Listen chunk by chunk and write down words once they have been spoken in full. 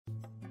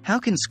How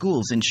can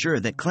schools ensure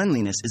that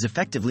cleanliness is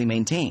effectively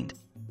maintained?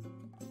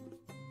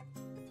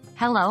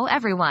 Hello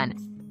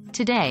everyone.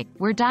 Today,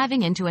 we're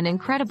diving into an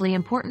incredibly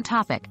important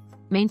topic: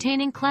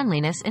 maintaining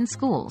cleanliness in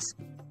schools.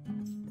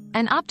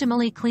 An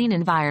optimally clean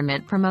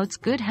environment promotes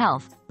good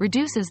health,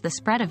 reduces the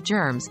spread of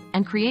germs,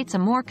 and creates a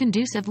more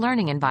conducive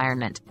learning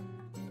environment.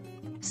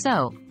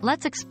 So,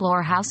 let's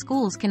explore how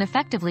schools can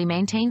effectively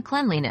maintain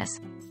cleanliness.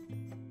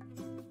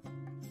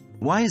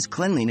 Why is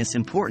cleanliness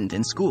important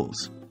in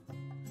schools?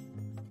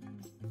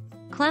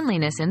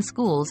 Cleanliness in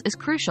schools is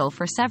crucial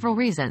for several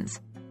reasons.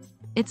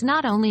 It's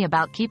not only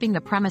about keeping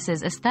the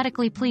premises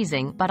aesthetically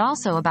pleasing but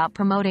also about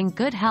promoting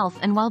good health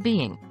and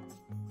well-being.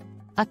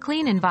 A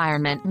clean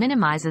environment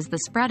minimizes the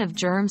spread of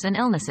germs and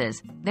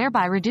illnesses,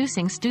 thereby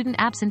reducing student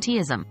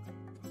absenteeism.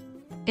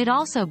 It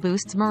also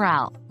boosts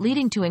morale,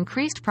 leading to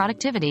increased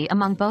productivity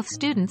among both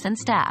students and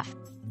staff.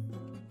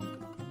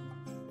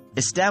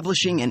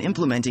 Establishing and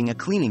implementing a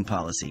cleaning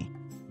policy.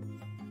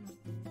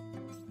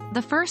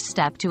 The first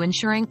step to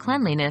ensuring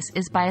cleanliness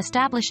is by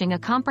establishing a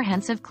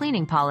comprehensive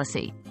cleaning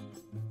policy.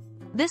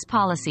 This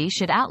policy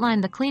should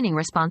outline the cleaning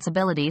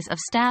responsibilities of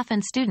staff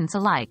and students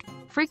alike,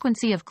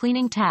 frequency of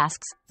cleaning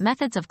tasks,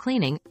 methods of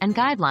cleaning, and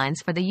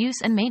guidelines for the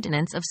use and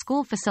maintenance of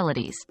school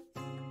facilities.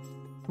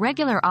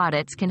 Regular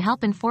audits can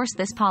help enforce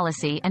this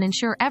policy and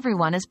ensure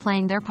everyone is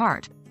playing their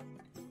part.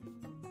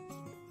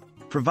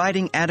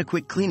 Providing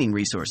adequate cleaning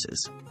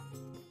resources.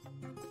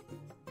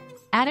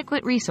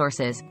 Adequate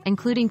resources,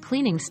 including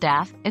cleaning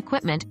staff,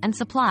 equipment, and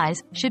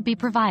supplies, should be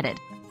provided.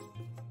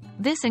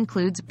 This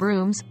includes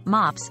brooms,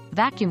 mops,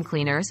 vacuum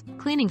cleaners,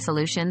 cleaning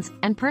solutions,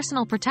 and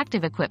personal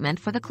protective equipment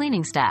for the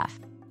cleaning staff.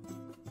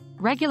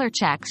 Regular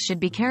checks should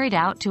be carried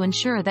out to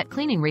ensure that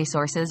cleaning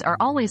resources are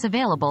always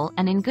available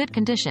and in good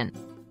condition.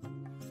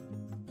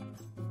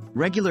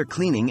 Regular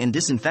cleaning and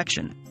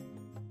disinfection.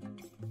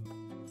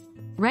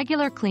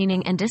 Regular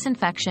cleaning and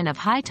disinfection of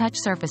high-touch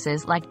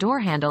surfaces like door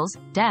handles,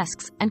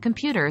 desks, and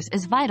computers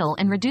is vital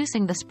in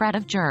reducing the spread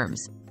of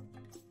germs.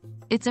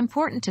 It's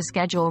important to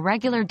schedule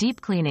regular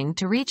deep cleaning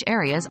to reach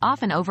areas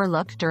often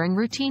overlooked during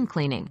routine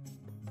cleaning.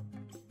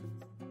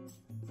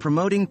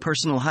 Promoting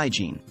personal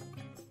hygiene.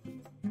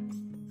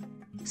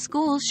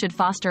 Schools should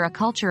foster a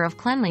culture of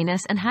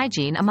cleanliness and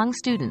hygiene among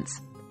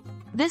students.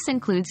 This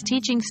includes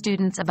teaching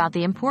students about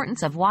the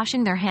importance of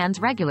washing their hands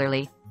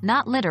regularly,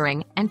 not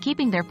littering, and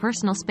keeping their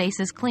personal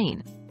spaces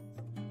clean.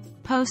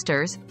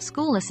 Posters,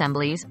 school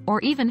assemblies, or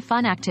even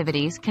fun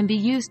activities can be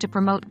used to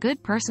promote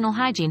good personal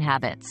hygiene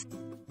habits.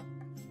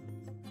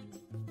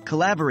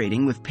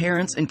 Collaborating with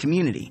parents and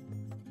community.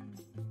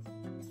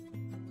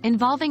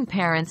 Involving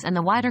parents and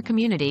the wider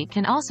community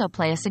can also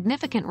play a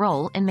significant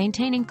role in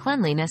maintaining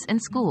cleanliness in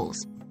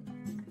schools.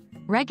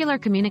 Regular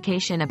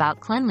communication about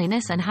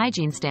cleanliness and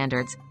hygiene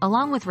standards,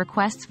 along with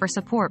requests for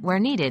support where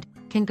needed,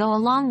 can go a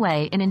long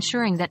way in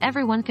ensuring that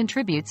everyone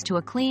contributes to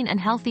a clean and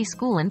healthy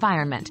school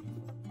environment.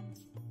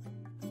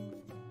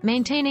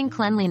 Maintaining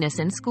cleanliness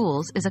in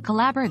schools is a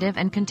collaborative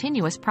and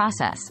continuous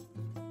process.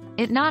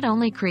 It not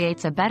only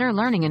creates a better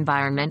learning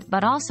environment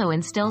but also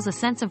instills a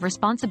sense of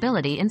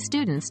responsibility in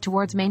students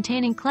towards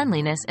maintaining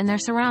cleanliness in their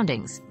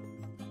surroundings.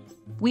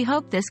 We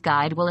hope this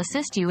guide will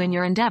assist you in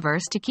your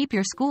endeavors to keep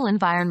your school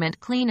environment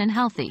clean and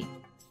healthy.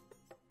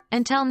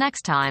 Until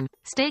next time,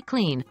 stay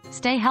clean,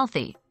 stay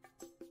healthy.